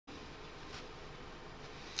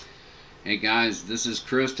Hey guys, this is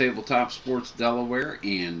Chris, Tabletop Sports Delaware,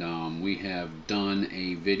 and we have done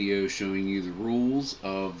a video showing you the rules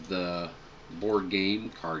of the card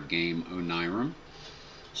game Onirim.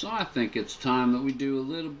 So I think it's time that we do a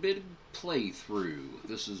little bit of playthrough.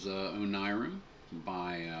 This is Onirim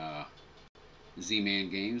by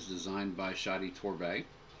Z-Man Games, designed by Shadi Torbey.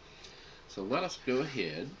 So let us go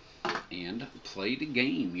ahead and play the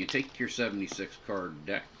game. You take your 76 card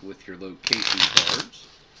deck with your location cards,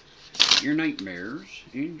 your nightmares,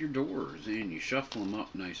 and your doors, and you shuffle them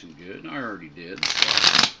up nice and good. I already did.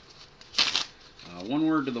 So, one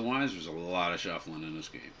word to the wise, there's a lot of shuffling in this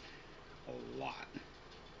game. A lot.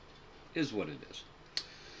 Is what it is.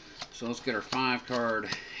 So let's get our 5-card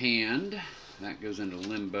hand. That goes into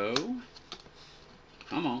limbo.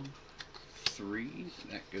 Come on. 3.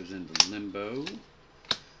 That goes into limbo.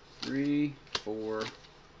 3, 4.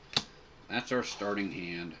 That's our starting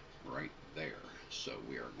hand right there. So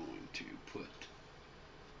we are going to put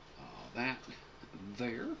that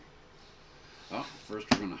there. Oh,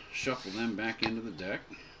 first we're going to shuffle them back into the deck.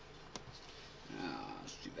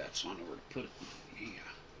 Let's do that so I know where to put it. Yeah.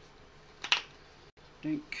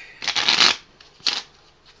 Dink.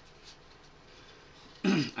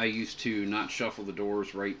 I used to not shuffle the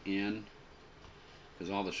doors right in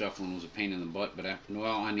because all the shuffling was a pain in the butt. But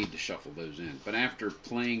well, I need to shuffle those in. But after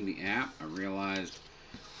playing the app, I realized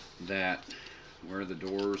that where the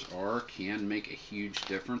doors are can make a huge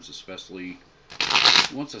difference, especially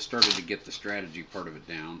once I started to get the strategy part of it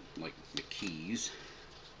down, like the keys.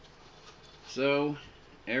 So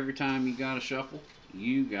every time you gotta shuffle,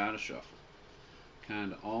 you gotta shuffle.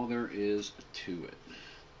 Kind of all there is to it.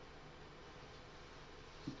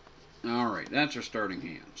 Alright, that's our starting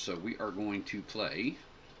hand. So we are going to play.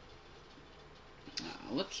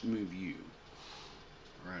 Let's move you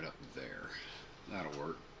right up there. That'll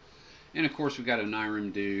work. And of course we got a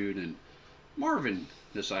Onirim dude, and Marvin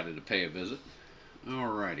decided to pay a visit.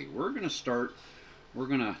 Alrighty, we're going to start. We're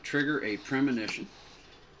going to trigger a premonition.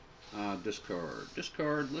 Discard.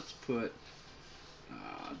 Discard. Let's put,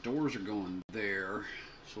 doors are going there.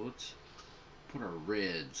 So let's put our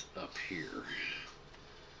reds up here.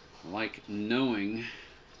 I like knowing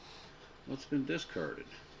what's been discarded.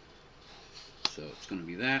 So it's going to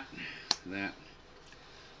be that, that.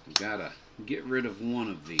 We've got to get rid of one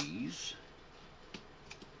of these.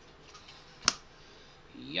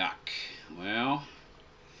 Yuck. Well,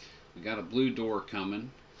 we got a blue door coming,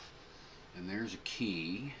 and there's a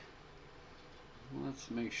key. Let's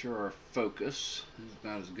make sure our focus is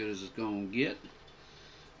about as good as it's going to get.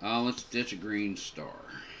 Let's ditch a green star.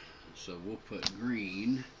 So we'll put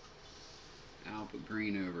green. I'll put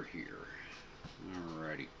green over here.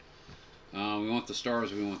 Alrighty. We want the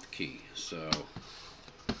stars, we want the key. So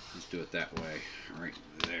let's do it that way, right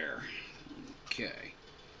there. Okay.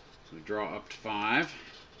 So we draw up to 5.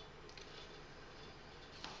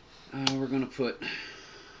 We're going to put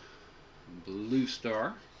blue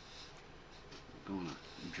star. We're going to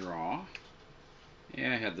draw.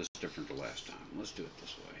 Yeah, I had this different the last time. Let's do it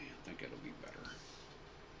this way. I think it'll be better.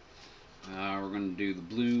 We're going to do the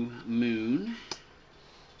blue moon.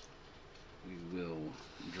 We will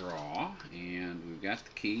draw, and we've got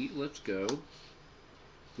the key. Let's go.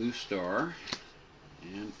 Blue star,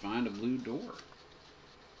 and find a blue door.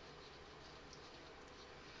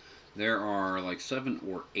 There are like 7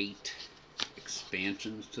 or 8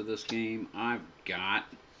 expansions to this game. I've got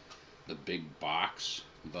the big box,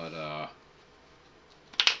 but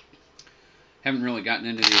haven't really gotten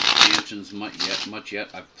into the expansions much yet.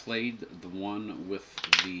 I've played the one with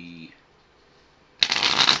the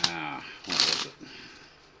what was it?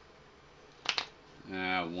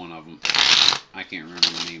 One of them. I can't remember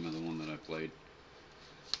the name of the one that I played.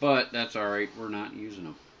 But that's alright. We're not using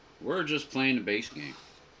them. We're just playing the base game.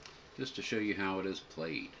 Just to show you how it is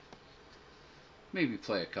played. Maybe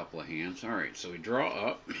play a couple of hands. Alright, so we draw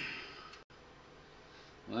up.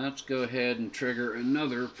 Let's go ahead and trigger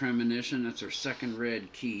another premonition. That's our second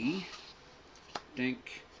red key.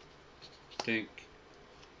 Dink. Dink.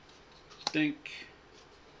 Dink.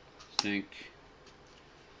 Dink.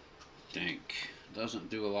 Dink. Doesn't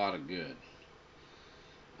do a lot of good.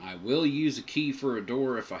 I will use a key for a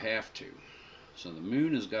door if I have to. So the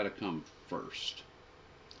moon has got to come first.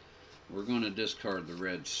 We're going to discard the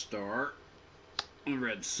red star. The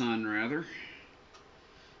red sun, rather.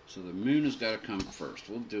 So the moon has got to come first.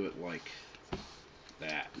 We'll do it like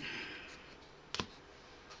that.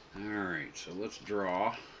 Alright, so let's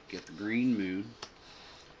draw. Get the green moon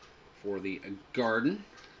for the garden.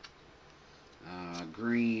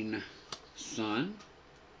 Green sun.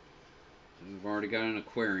 We've already got an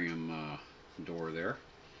aquarium door there.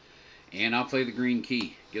 And I'll play the green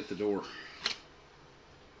key. Get the door.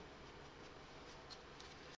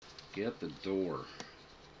 Get the door.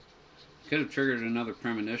 Could have triggered another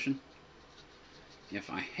premonition. If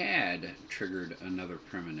I had triggered another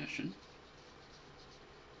premonition.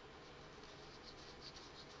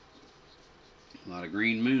 A lot of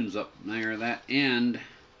green moons up there at that end.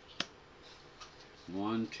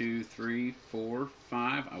 1, 2, 3, 4,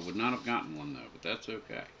 5. I would not have gotten one though, but that's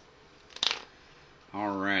okay.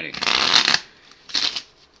 Alrighty.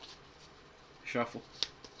 Shuffle.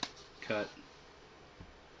 Cut.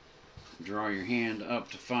 Draw your hand up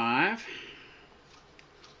to 5.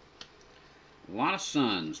 A lot of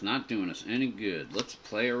suns, not doing us any good. Let's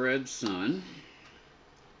play a red sun.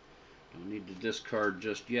 Don't need to discard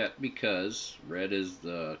just yet because red is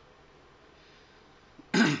the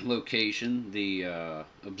location, the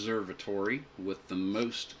observatory with the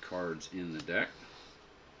most cards in the deck.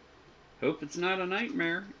 Hope it's not a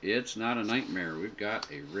nightmare. It's not a nightmare. We've got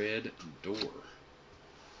a red door.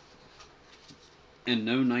 And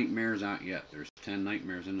no nightmares out yet. There's 10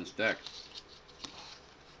 nightmares in this deck.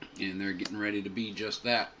 And they're getting ready to be just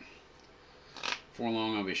that. Before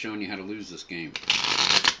long, I'll be showing you how to lose this game.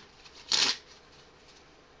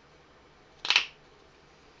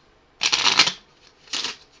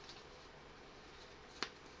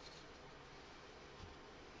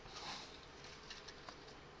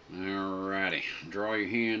 Alrighty. Draw your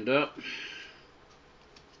hand up.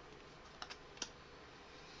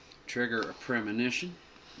 Trigger a premonition.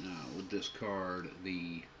 Now we'll discard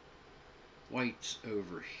the whites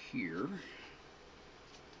over here.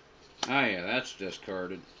 Ah, yeah, that's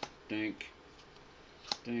discarded. Dink.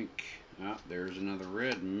 Dink. Ah, there's another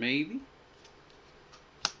red, maybe.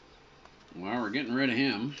 Well, we're getting rid of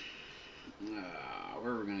him.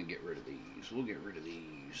 Where are we going to get rid of these? We'll get rid of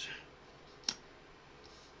these.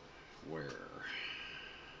 Where?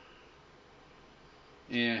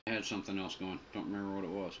 Yeah, I had something else going. Don't remember what it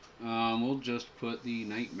was. We'll just put the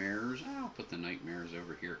nightmares. I'll put the nightmares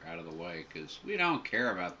over here out of the way because we don't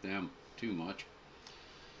care about them too much.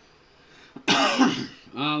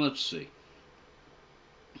 Let's see.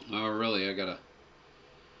 Oh, really? I gotta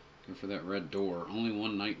go for that red door. Only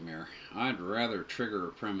one nightmare. I'd rather trigger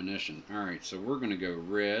a premonition. Alright, so we're gonna go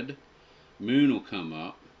red. Moon will come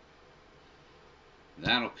up.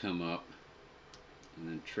 That'll come up. And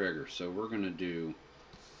then trigger. So we're gonna do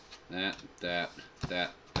that.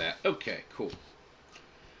 Okay, cool.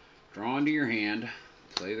 Draw into your hand,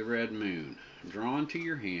 play the red moon. Draw into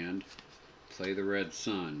your hand, play the red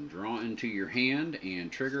sun. Draw into your hand and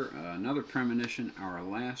trigger another premonition, our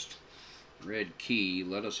last red key.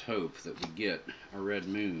 Let us hope that we get a red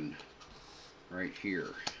moon right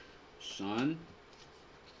here. Sun.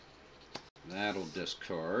 That'll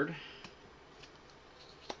discard.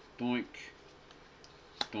 Doink.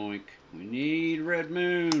 Doink. We need red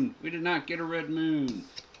moon. We did not get a red moon.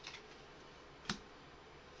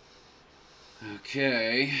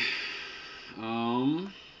 Okay.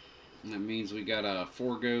 That means we gotta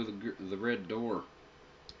forego the red door.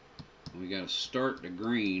 We gotta start the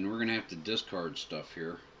green. We're gonna have to discard stuff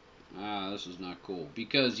here. This is not cool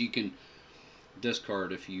because you can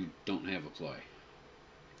discard if you don't have a play.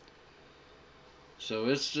 So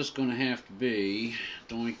it's just going to have to be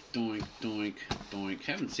doink, doink, doink, doink.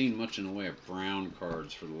 Haven't seen much in the way of brown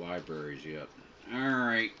cards for the libraries yet.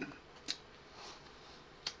 Alright.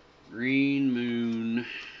 Green moon.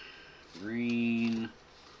 Green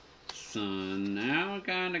sun. Now I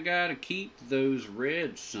kind of got to keep those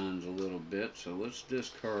red suns a little bit. So let's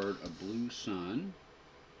discard a blue sun.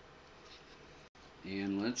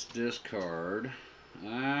 And let's discard...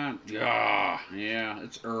 yeah,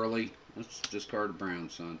 it's early. Let's discard a brown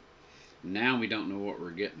sun. Now we don't know what we're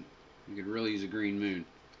getting. We could really use a green moon.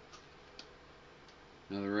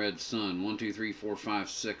 Another red sun. 1, 2, 3, 4, 5,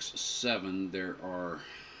 6, 7. There are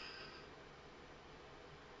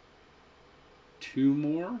 2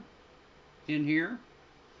 more in here.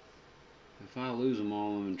 If I lose them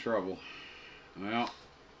all, I'm in trouble. Well,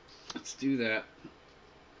 let's do that.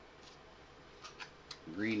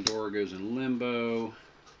 Green door goes in limbo.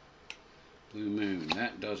 Blue moon.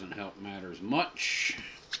 That doesn't help matters much.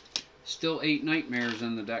 Still 8 nightmares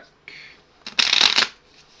in the deck.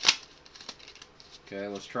 Okay,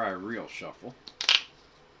 let's try a real shuffle.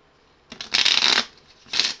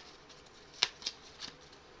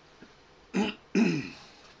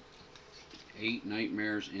 8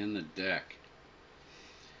 nightmares in the deck.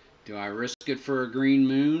 Do I risk it for a green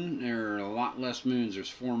moon? There are a lot less moons. There's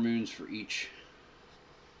 4 moons for each.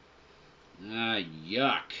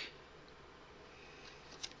 Yuck.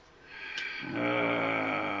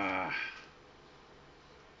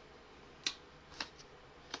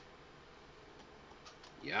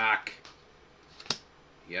 Yuck.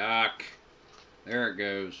 Yuck. There it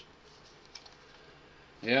goes.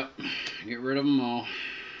 Yep. Get rid of them all.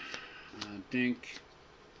 Dink.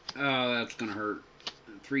 Oh, that's going to hurt.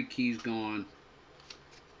 3 keys gone.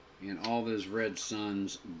 And all those red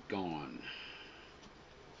suns gone.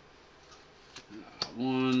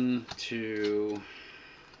 1, 2,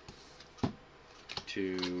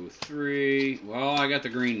 2, 3. Well, I got the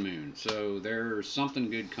green moon, so there's something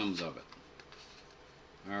good comes of it.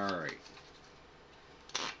 Alright.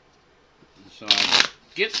 So I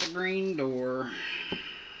get the green door.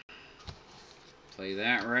 Play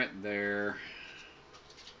that right there.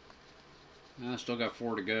 I still got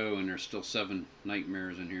 4 to go, and there's still 7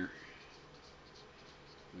 nightmares in here.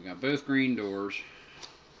 We got both green doors.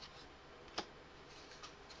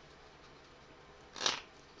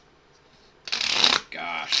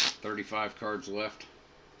 Gosh, 35 cards left.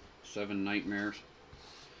 7 nightmares.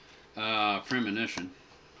 Premonition.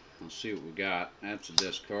 Let's see what we got. That's a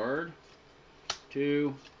discard.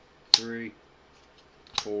 2, 3,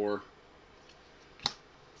 4,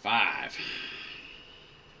 5.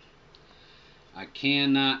 I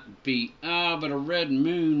cannot beat. Ah, but a red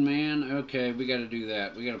moon, man. Okay, we got to do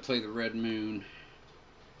that. We got to play the red moon.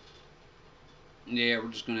 Yeah, we're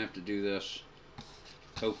just going to have to do this.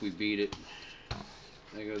 Hope we beat it.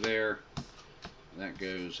 They go there. That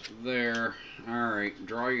goes there. Alright,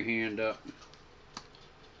 draw your hand up.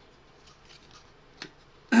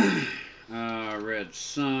 Red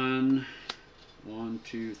sun. 1,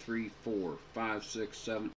 2, 3, 4, 5, 6,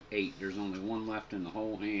 7, 8. There's only 1 left in the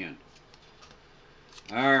whole hand.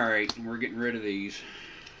 Alright, we're getting rid of these.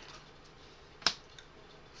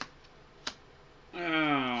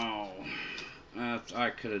 Oh, I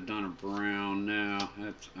could have done a brown now.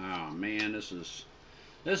 That's, oh man, this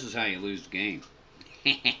is how you lose the game.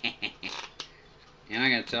 And I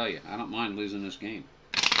gotta tell you, I don't mind losing this game.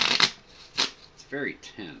 It's very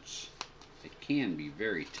tense. It can be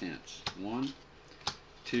very tense. 1,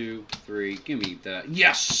 2, 3. Give me that.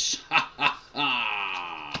 Yes! Ha ha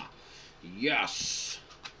ha! Yes!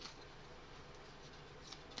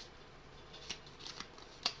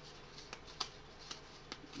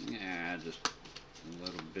 Yeah, just a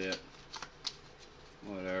little bit.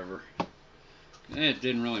 Whatever. It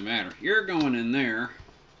didn't really matter. You're going in there.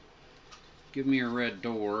 Give me a red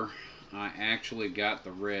door. I actually got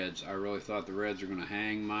the reds. I really thought the reds are going to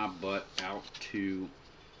hang my butt out to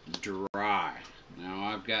dry. Now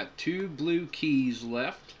I've got 2 blue keys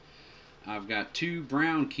left. I've got 2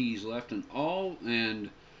 brown keys left, and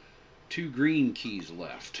 2 green keys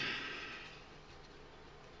left.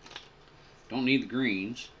 Don't need the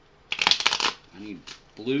greens. I need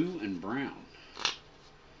blue and brown.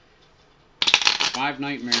 5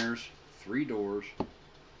 nightmares, 3 doors.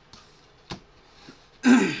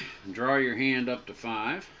 Draw your hand up to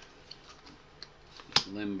 5.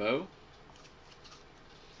 Limbo.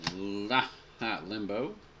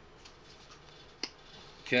 Limbo.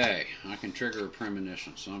 Okay, I can trigger a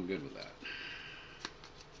premonition, so I'm good with that.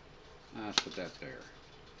 Let's put that there.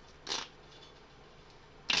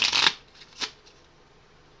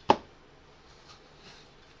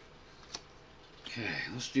 Okay,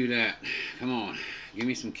 let's do that. Come on. Give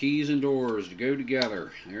me some keys and doors to go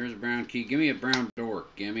together. There's a brown key. Give me a brown door.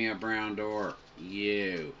 Give me a brown door.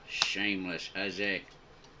 You shameless hussy.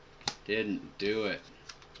 Didn't do it.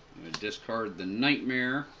 I'm going to discard the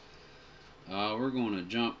nightmare. We're going to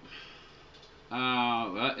jump.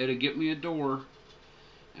 It'll get me a door.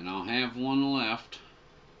 And I'll have 1 left.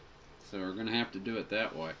 So we're going to have to do it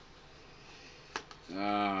that way.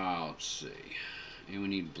 Let's see. And we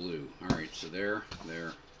need blue. Alright, so there.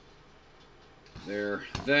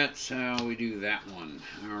 That's how we do that one.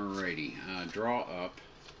 Alrighty. Draw up.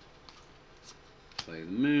 Play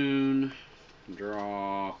the moon.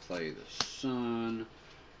 Draw. Play the sun.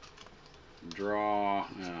 Draw.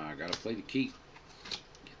 I gotta play the key.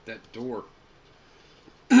 Get that door.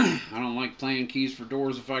 I don't like playing keys for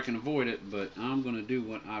doors if I can avoid it, but I'm gonna do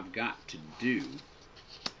what I've got to do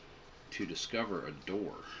to discover a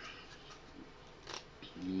door.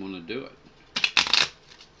 You want to do it.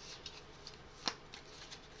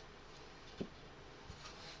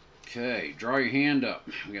 Okay, draw your hand up.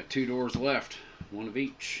 We got 2 doors left, 1 of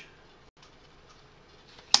each.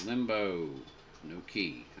 Limbo, no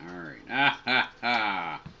key. Alright, ah ha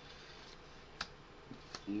ha.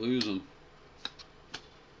 Lose them.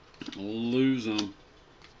 Lose them.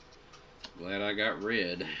 Glad I got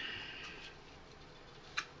red.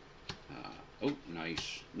 Oh,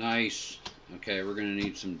 nice. Nice. Okay, we're going to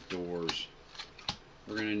need some doors.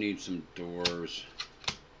 We're going to need some doors.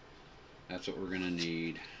 That's what we're going to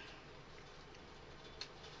need.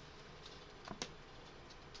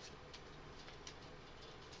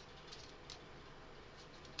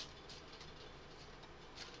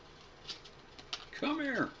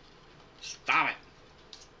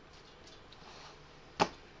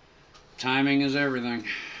 Timing is everything.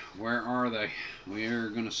 Where are they? We are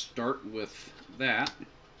going to start with that,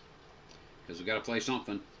 because we got to play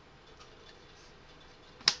something.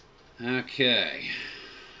 Okay.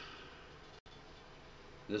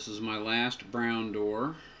 This is my last brown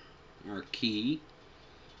door, or key.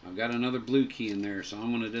 I've got another blue key in there, so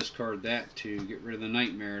I'm going to discard that to get rid of the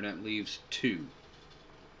nightmare. That leaves 2.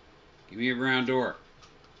 Give me a brown door.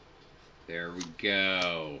 There we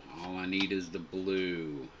go. All I need is the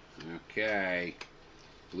blue. Okay.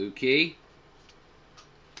 Blue key.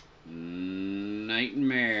 Nightmare.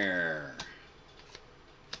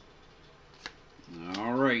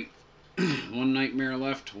 Alright. 1 nightmare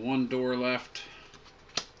left. 1 door left.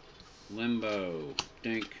 Limbo.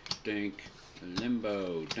 Dink, dink.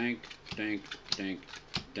 Limbo. Dink, dink, dink,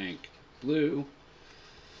 dink. Blue.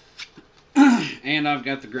 And I've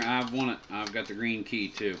got the I've got the green key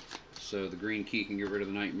too. So the green key can get rid of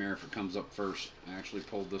the nightmare if it comes up first. I actually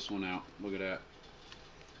pulled this one out. Look at that.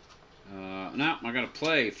 No, I gotta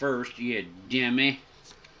play first. Yeah, dummy.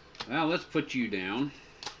 Well, let's put you down.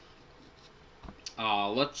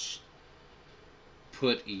 Let's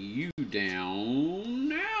put you down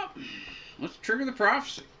now. Let's trigger the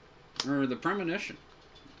prophecy. Or the premonition.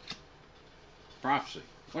 Prophecy.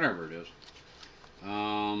 Whatever it is.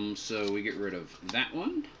 So we get rid of that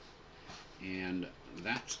one. And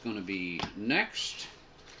that's going to be next.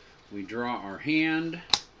 We draw our hand.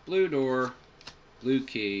 Blue door. Blue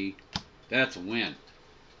key. That's a win.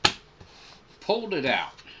 Pulled it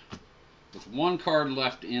out. With 1 card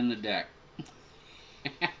left in the deck.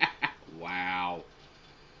 Wow.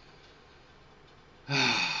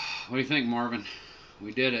 What do you think, Marvin?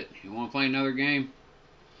 We did it. You want to play another game?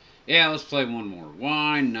 Yeah, let's play one more.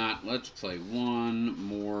 Why not? Let's play one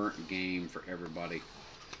more game for everybody.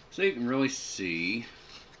 So you can really see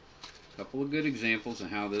a couple of good examples of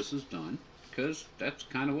how this is done. Because that's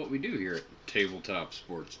kind of what we do here at Tabletop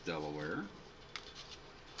Sports Delaware.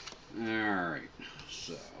 Alright,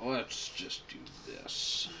 so let's just do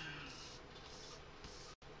this.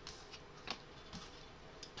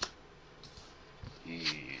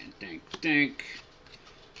 And dink, dink.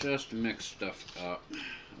 Just to mix stuff up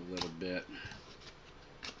a little bit.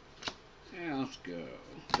 Yeah, let's go.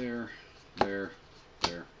 There, there,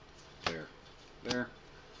 there, there, there,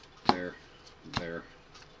 there, there,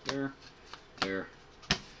 there, there.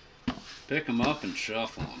 Pick them up and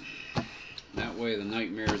shuffle them. That way the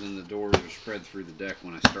nightmares and the doors are spread through the deck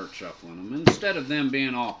when I start shuffling them. Instead of them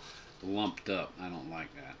being all lumped up. I don't like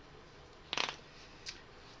that.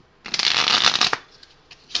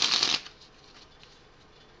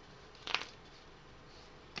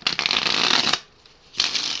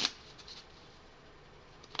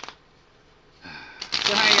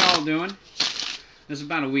 So how y'all doing? This is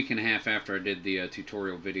about a week and a half after I did the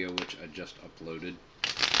tutorial video, which I just uploaded.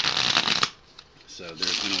 So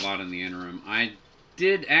there's been a lot in the interim. I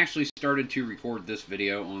did actually started to record this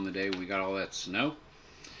video on the day we got all that snow.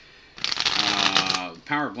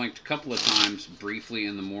 Power blinked a couple of times briefly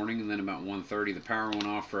in the morning, and then about 1:30 the power went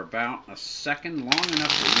off for about a second, long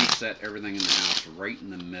enough to reset everything in the house right in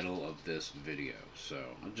the middle of this video. So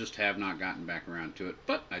I just have not gotten back around to it,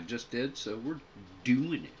 but I just did, so we're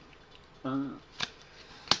doing it.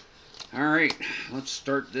 Alright, let's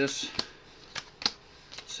start this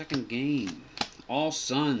second game. All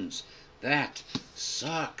Suns. That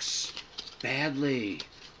sucks badly.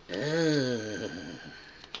 Ugh.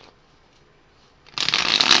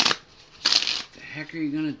 The heck are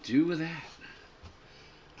you gonna do with that?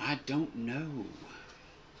 I don't know.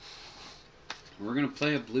 We're gonna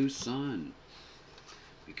play a blue sun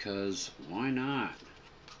because why not?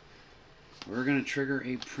 We're gonna trigger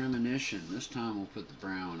a premonition. This time we'll put the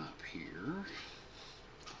brown up here.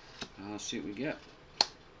 Let's see what we get.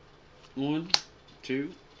 1,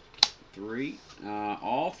 2, 3.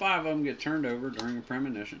 All 5 of them get turned over during a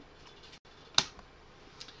premonition.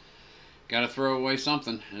 Gotta throw away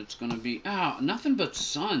something. It's gonna be nothing but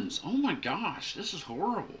suns. Oh my gosh, this is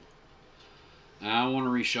horrible. I want to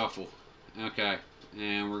reshuffle. Okay,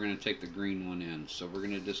 and we're gonna take the green one in. So we're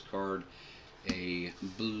gonna discard a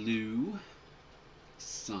blue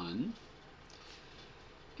sun,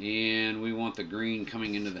 and we want the green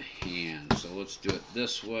coming into the hand. So let's do it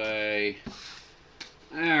this way.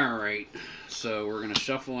 Alright, so we're going to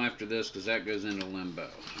shuffle after this because that goes into limbo.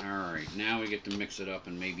 Alright, now we get to mix it up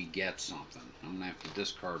and maybe get something. I'm going to have to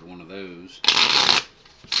discard one of those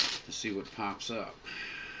to see what pops up.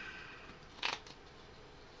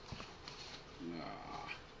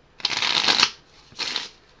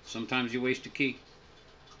 Sometimes you waste a key.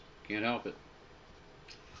 Can't help it.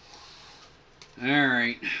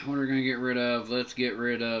 Alright, what are we going to get rid of? Let's get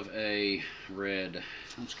rid of a red.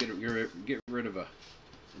 Let's get rid of a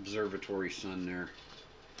observatory sun there.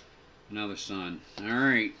 Another sun.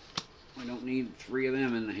 Alright. We don't need 3 of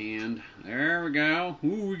them in the hand. There we go.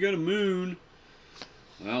 Ooh, we got a moon.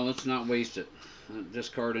 Well, let's not waste it. Not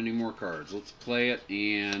discard any more cards. Let's play it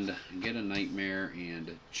and get a nightmare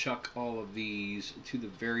and chuck all of these to the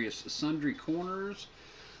various sundry corners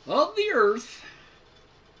of the earth.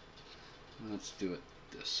 Let's do it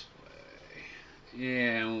this way.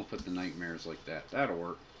 Yeah, we'll put the nightmares like that. That'll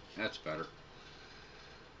work. That's better.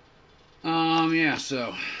 Yeah,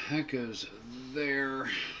 so that goes there.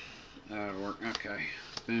 That'll work. Okay.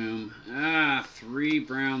 Boom. 3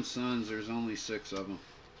 brown suns. There's only 6 of them.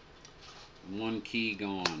 1 key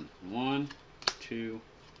gone. 1, 2,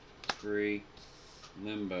 3.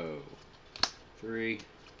 Limbo. 3.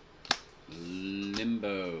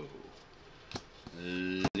 Limbo.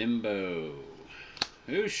 Limbo.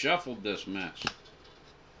 Who shuffled this mess?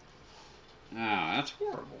 That's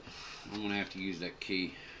horrible. I'm going to have to use that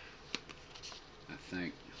key, I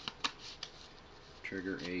think.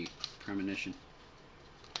 Trigger a premonition.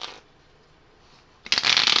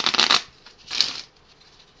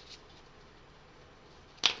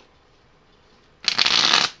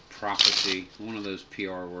 Prophecy. One of those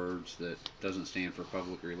PR words that doesn't stand for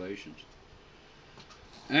public relations.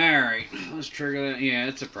 Alright, let's trigger that. Yeah,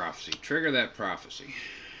 it's a prophecy. Trigger that prophecy.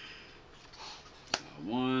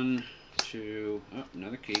 1, 2,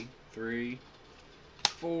 another key. 3,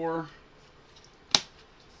 4.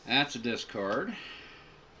 That's a discard.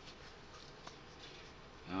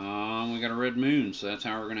 We got a red moon, so that's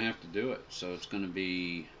how we're going to have to do it. So it's going to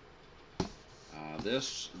be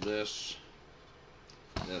this.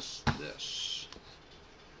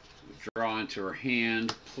 We draw into our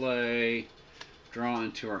hand, play. Draw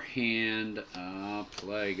into our hand,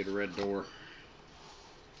 play. Get a red door.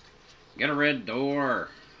 Get a red door.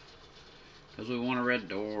 Because we want a red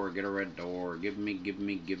door. Get a red door. Give me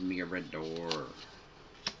a red door.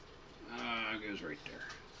 It goes right there.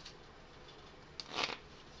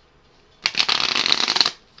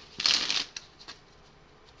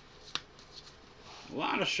 A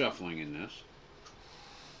lot of shuffling in this.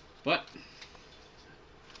 But,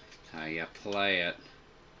 how you play it.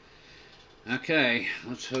 Okay,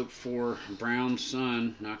 let's hope for brown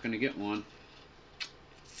sun. Not going to get one.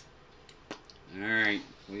 Alright,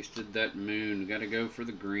 wasted that moon. Got to go for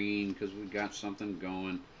the green because we got something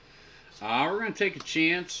going. We're going to take a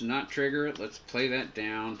chance, not trigger it. Let's play that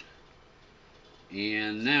down.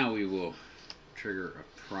 And now we will trigger a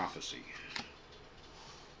prophecy.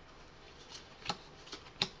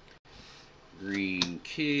 Green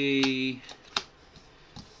key.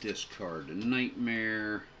 Discard a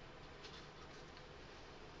nightmare.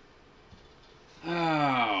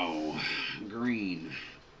 Oh, green.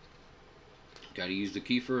 Got to use the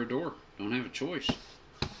key for a door. Don't have a choice.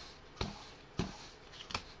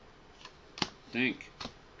 Think.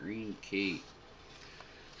 Green key.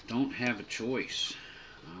 Don't have a choice.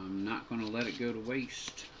 I'm not going to let it go to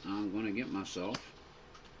waste. I'm going to get myself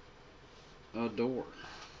a door.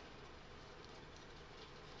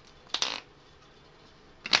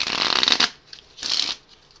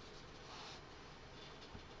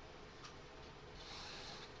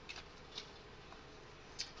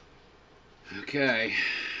 Okay.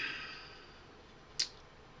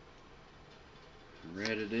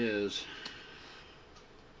 Red it is.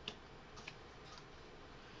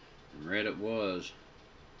 Red it was.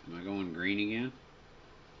 Am I going green again?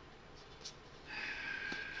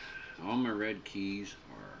 All my red keys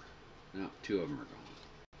are... No, 2 of them are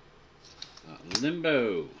gone.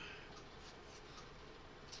 Limbo.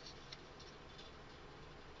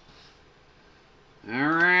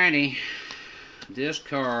 Alrighty.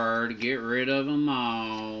 Discard. Get rid of them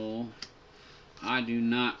all. I do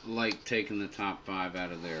not like taking the top 5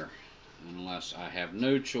 out of there unless I have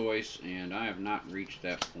no choice, and I have not reached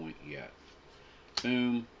that point yet.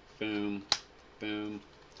 Boom, boom, boom.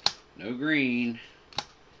 No green.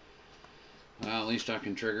 Well, at least I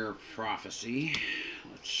can trigger prophecy.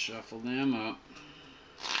 Let's shuffle them up.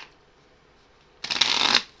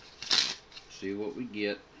 See what we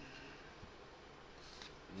get.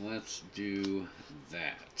 Let's do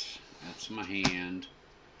that. That's my hand.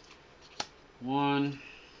 1,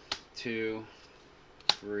 2,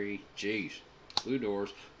 3. Jeez. Blue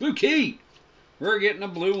doors. Blue key! We're getting a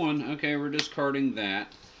blue one. Okay, we're discarding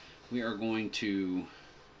that. We are going to...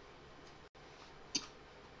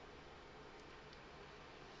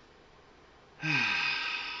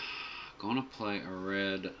 gonna play a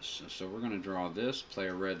red... So we're going to draw this, play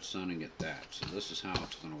a red sun, and get that. So this is how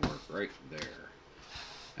it's going to work right there.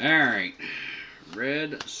 Alright.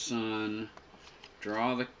 Red sun,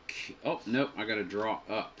 Draw the key. Oh, nope. I got to draw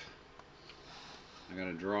up. I got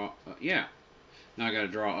to draw. Yeah. Now I got to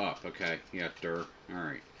draw up. Okay. Yeah,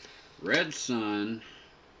 Alright. Red sun.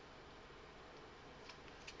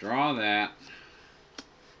 Draw that.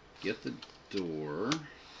 Get the door.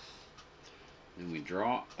 Then we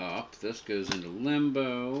draw up. This goes into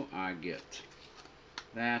limbo. I get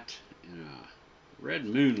that. And a red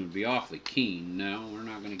moon would be awfully keen. No, we're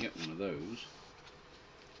not going to get one of those.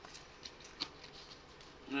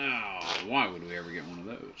 Oh, why would we ever get one of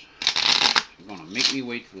those? You're going to make me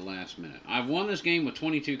wait for the last minute. I've won this game with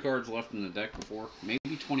 22 cards left in the deck before.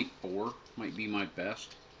 Maybe 24 might be my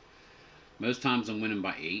best. Most times I'm winning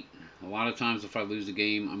by 8. A lot of times if I lose a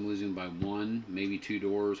game, I'm losing by 1, maybe 2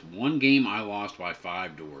 doors. One game I lost by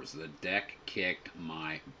 5 doors. The deck kicked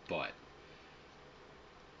my butt.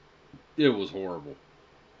 It was horrible.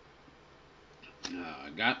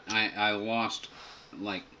 I lost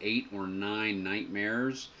like 8 or 9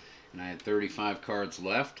 nightmares, and I had 35 cards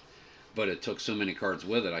left, but it took so many cards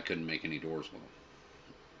with it I couldn't make any doors with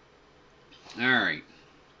them. Alright.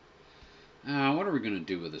 What are we going to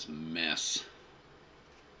do with this mess?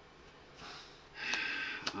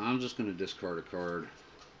 I'm just going to discard a card.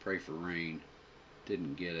 Pray for rain.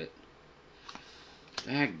 Didn't get it.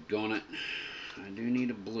 Daggone it. I do need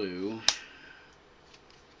a blue.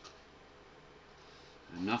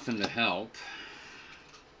 Nothing to help.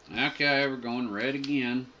 Okay, we're going red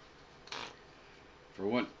again. For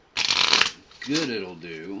what good it'll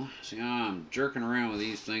do. See, I'm jerking around with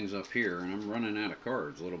these things up here, and I'm running out of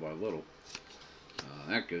cards little by little.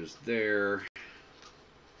 That goes there.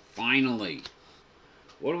 Finally.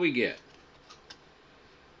 What do we get?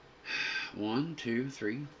 1, 2,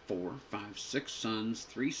 3, 4, 5, 6 suns,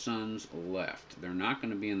 3 suns left. They're not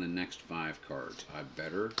going to be in the next 5 cards. I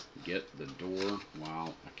better get the door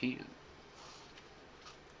while I can.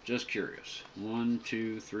 Just curious. 1,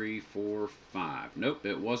 2, 3, 4, 5. Nope,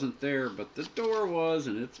 it wasn't there, but the door was,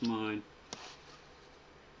 and it's mine.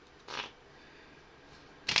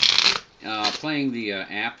 Playing the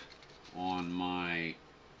app on my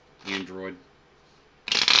Android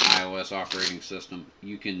iOS operating system,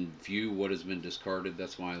 you can view what has been discarded.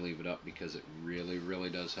 That's why I leave it up, because it really,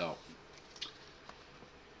 really does help.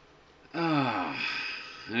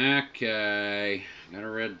 Okay. Got a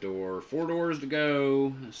red door. 4 doors to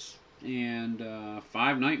go. And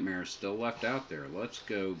 5 nightmares still left out there. Let's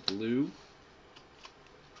go blue.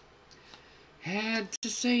 Had to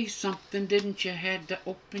say something, didn't you? Had to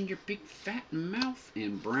open your big fat mouth.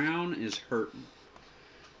 And brown is hurting.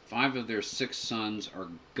 5 of their 6 suns are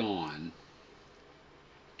gone.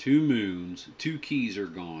 2 moons. 2 keys are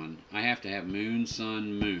gone. I have to have moon,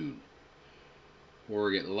 sun, moon.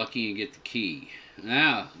 Or get lucky and get the key.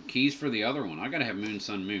 Keys for the other one. I gotta have moon,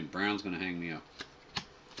 sun, moon. Brown's gonna hang me up.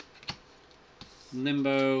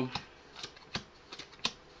 Limbo.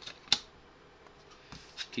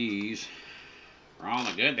 Keys. For all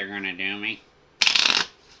the good they're gonna do me.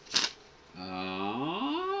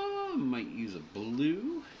 Might use a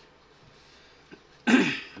blue.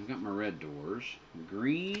 I've got my red doors.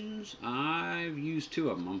 Greens, I've used 2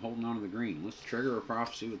 of them. I'm holding on to the green. Let's trigger a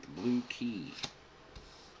prophecy with the blue key.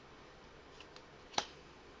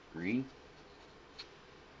 Green.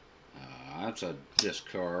 That's a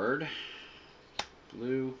discard.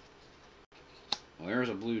 Blue. Well, there's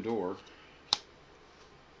a blue door.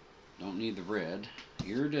 Don't need the red.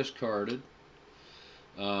 You're discarded.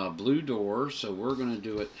 Blue door, so we're going to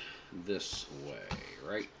do it this way,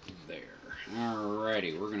 right there.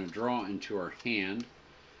 Alrighty, we're going to draw into our hand.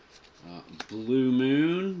 Blue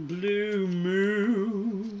moon, blue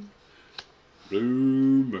moon, blue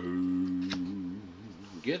moon.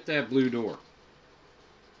 Get that blue door.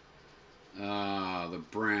 The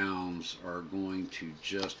browns are going to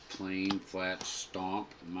just plain flat stomp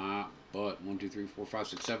my butt. 1, 2, 3, 4, 5,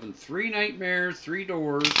 6, 7. 3 nightmares, 3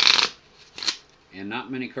 doors. And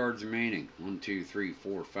not many cards remaining. 1, 2, 3,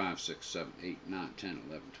 4, 5, 6, 7, 8, 9, 10,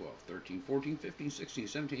 11, 12, 13, 14, 15, 16,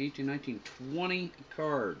 17, 18, 19, 20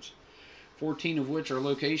 cards. 14 of which are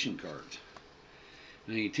location cards.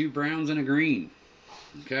 I need 2 browns and a green.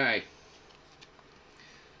 Okay.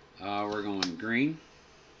 We're going green.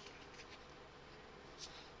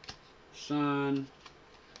 Sun.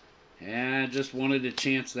 Yeah, I just wanted to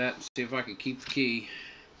chance that and see if I could keep the key.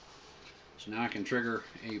 So now I can trigger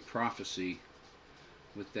a prophecy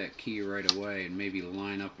with that key right away and maybe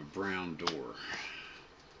line up a brown door.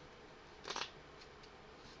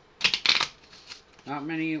 Not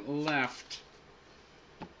many left.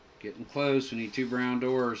 Getting close. We need 2 brown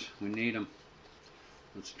doors. We need them.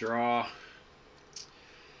 Let's draw.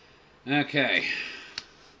 Okay.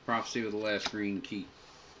 Prophecy with the last green key.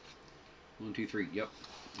 1, 2, 3. Yep.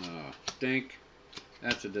 Dink.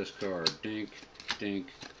 That's a discard. Dink, dink,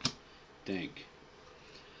 dink.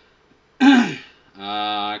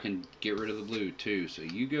 I can get rid of the blue too. So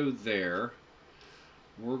you go there.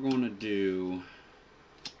 We're going to do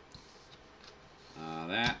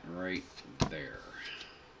that right there.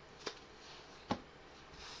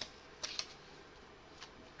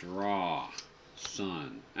 Draw.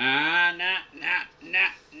 Sun. Nah.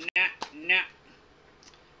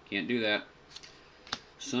 Can't do that.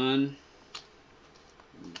 Sun.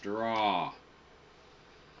 Draw.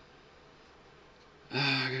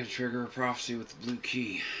 I gotta trigger a prophecy with the blue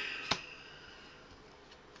key.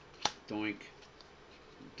 Doink.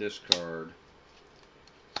 Discard.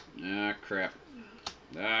 Ah, crap.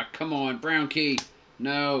 Ah, come on. Brown key.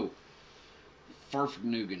 No.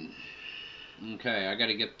 Farfignugan. Okay, I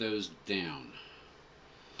gotta get those down.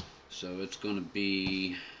 So it's gonna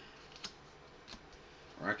be...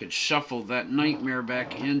 Or I could shuffle that nightmare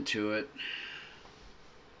back into it.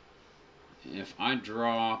 If I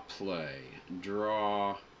draw, play.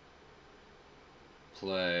 Draw,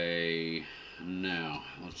 play. Now,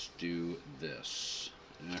 let's do this.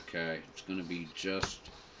 Okay, it's going to be just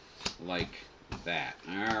like that.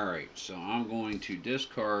 Alright, so I'm going to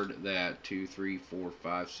discard that 2, 3, 4,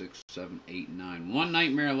 5, 6, 7, 8, 9. One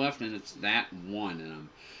nightmare left, and it's that one, and I'm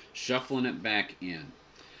shuffling it back in.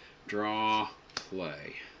 Draw,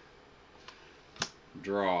 play.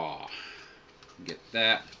 Draw. Get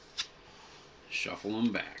that. Shuffle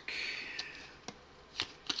them back.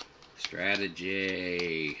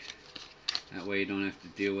 Strategy. That way you don't have to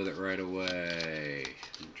deal with it right away.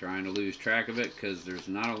 I'm trying to lose track of it because there's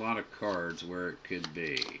not a lot of cards where it could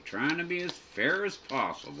be. Trying to be as fair as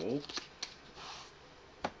possible.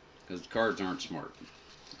 Because the cards aren't smart.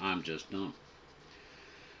 I'm just dumb.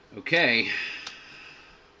 Okay.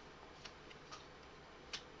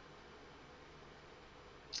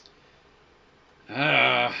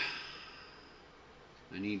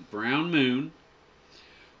 I need brown moon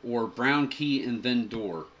or brown key and then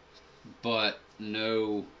door, but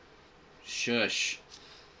no shush.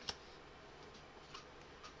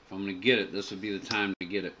 If I'm going to get it, this would be the time to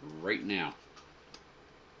get it right now.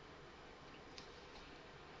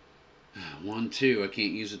 1, 2, I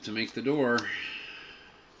can't use it to make the door.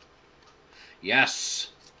 Yes.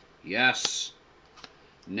 Yes.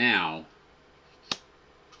 Now.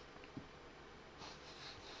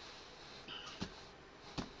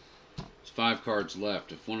 There's 5 cards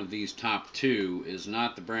left. If one of these top 2 is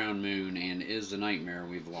not the brown moon and is the nightmare,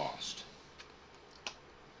 we've lost.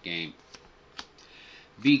 Game.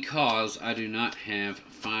 Because I do not have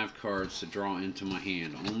 5 cards to draw into my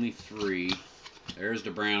hand. Only 3. There's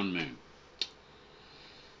the brown moon.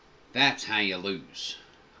 That's how you lose.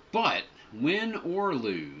 But, win or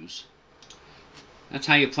lose, that's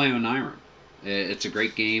how you play Onirim. It's a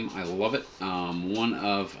great game. I love it. One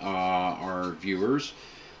of our viewers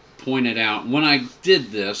pointed out, when I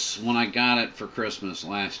did this, when I got it for Christmas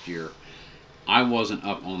last year, I wasn't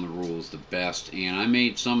up on the rules the best, and I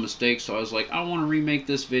made some mistakes, so I was like, I want to remake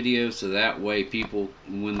this video so that way people,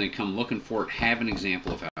 when they come looking for it, have an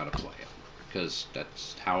example of how to play it, because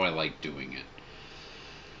that's how I like doing it.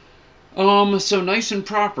 So nice and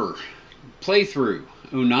proper playthrough.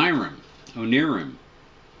 Onirim. Onirim.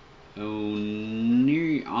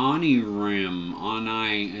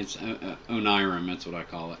 It's Onirim, that's what I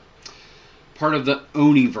call it. Part of the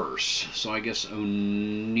Oniverse. So I guess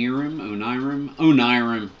Onirim.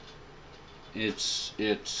 It's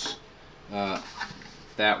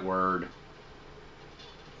that word.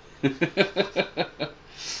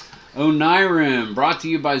 Onirim, brought to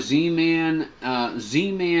you by Z-Man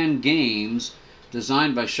Games,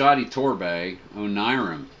 designed by Shadi Torbey.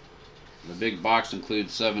 Onirim. The big box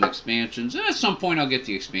includes 7 expansions. And at some point I'll get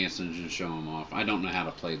the expansions and show them off. I don't know how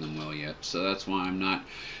to play them well yet, so that's why I'm not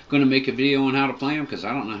going to make a video on how to play them, because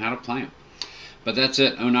I don't know how to play them. But that's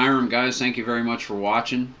it. Onirim, guys, thank you very much for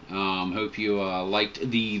watching. Hope you liked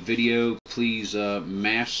the video. Please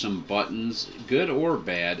mash some buttons, good or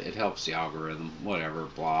bad. It helps the algorithm, whatever,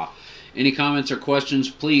 blah. Any comments or questions,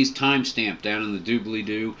 please timestamp down in the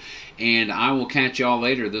doobly-doo. And I will catch y'all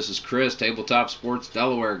later. This is Chris, Tabletop Sports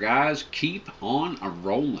Delaware, guys. Keep on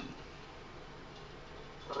a-rolling.